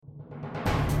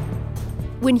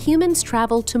When humans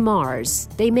travel to Mars,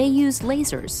 they may use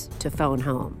lasers to phone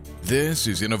home. This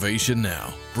is Innovation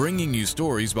Now, bringing you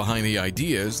stories behind the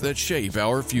ideas that shape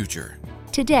our future.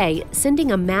 Today,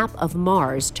 sending a map of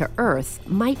Mars to Earth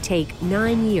might take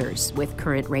 9 years with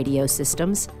current radio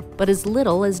systems, but as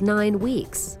little as 9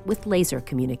 weeks with laser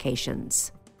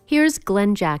communications. Here's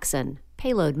Glenn Jackson,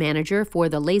 payload manager for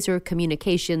the Laser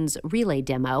Communications Relay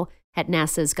Demo at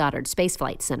NASA's Goddard Space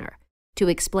Flight Center, to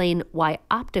explain why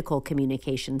optical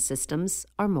communication systems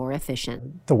are more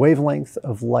efficient. The wavelength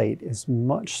of light is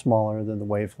much smaller than the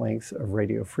wavelength of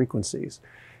radio frequencies.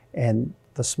 And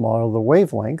the smaller the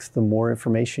wavelength, the more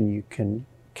information you can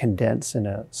condense in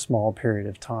a small period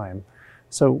of time.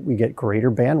 So we get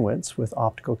greater bandwidths with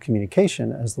optical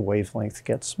communication as the wavelength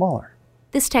gets smaller.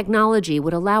 This technology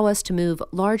would allow us to move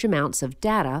large amounts of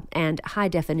data and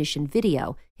high-definition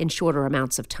video in shorter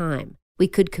amounts of time. We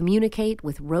could communicate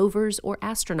with rovers or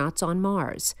astronauts on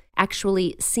Mars,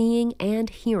 actually seeing and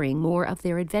hearing more of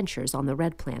their adventures on the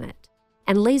red planet.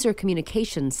 And laser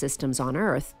communication systems on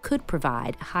Earth could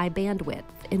provide high bandwidth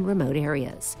in remote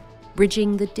areas,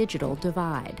 bridging the digital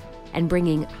divide and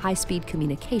bringing high-speed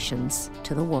communications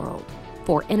to the world.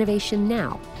 For Innovation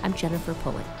Now, I'm Jennifer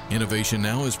Pulley. Innovation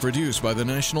Now is produced by the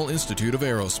National Institute of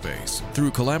Aerospace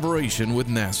through collaboration with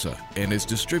NASA and is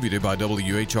distributed by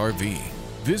WHRV.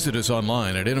 Visit us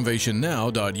online at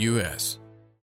innovationnow.us.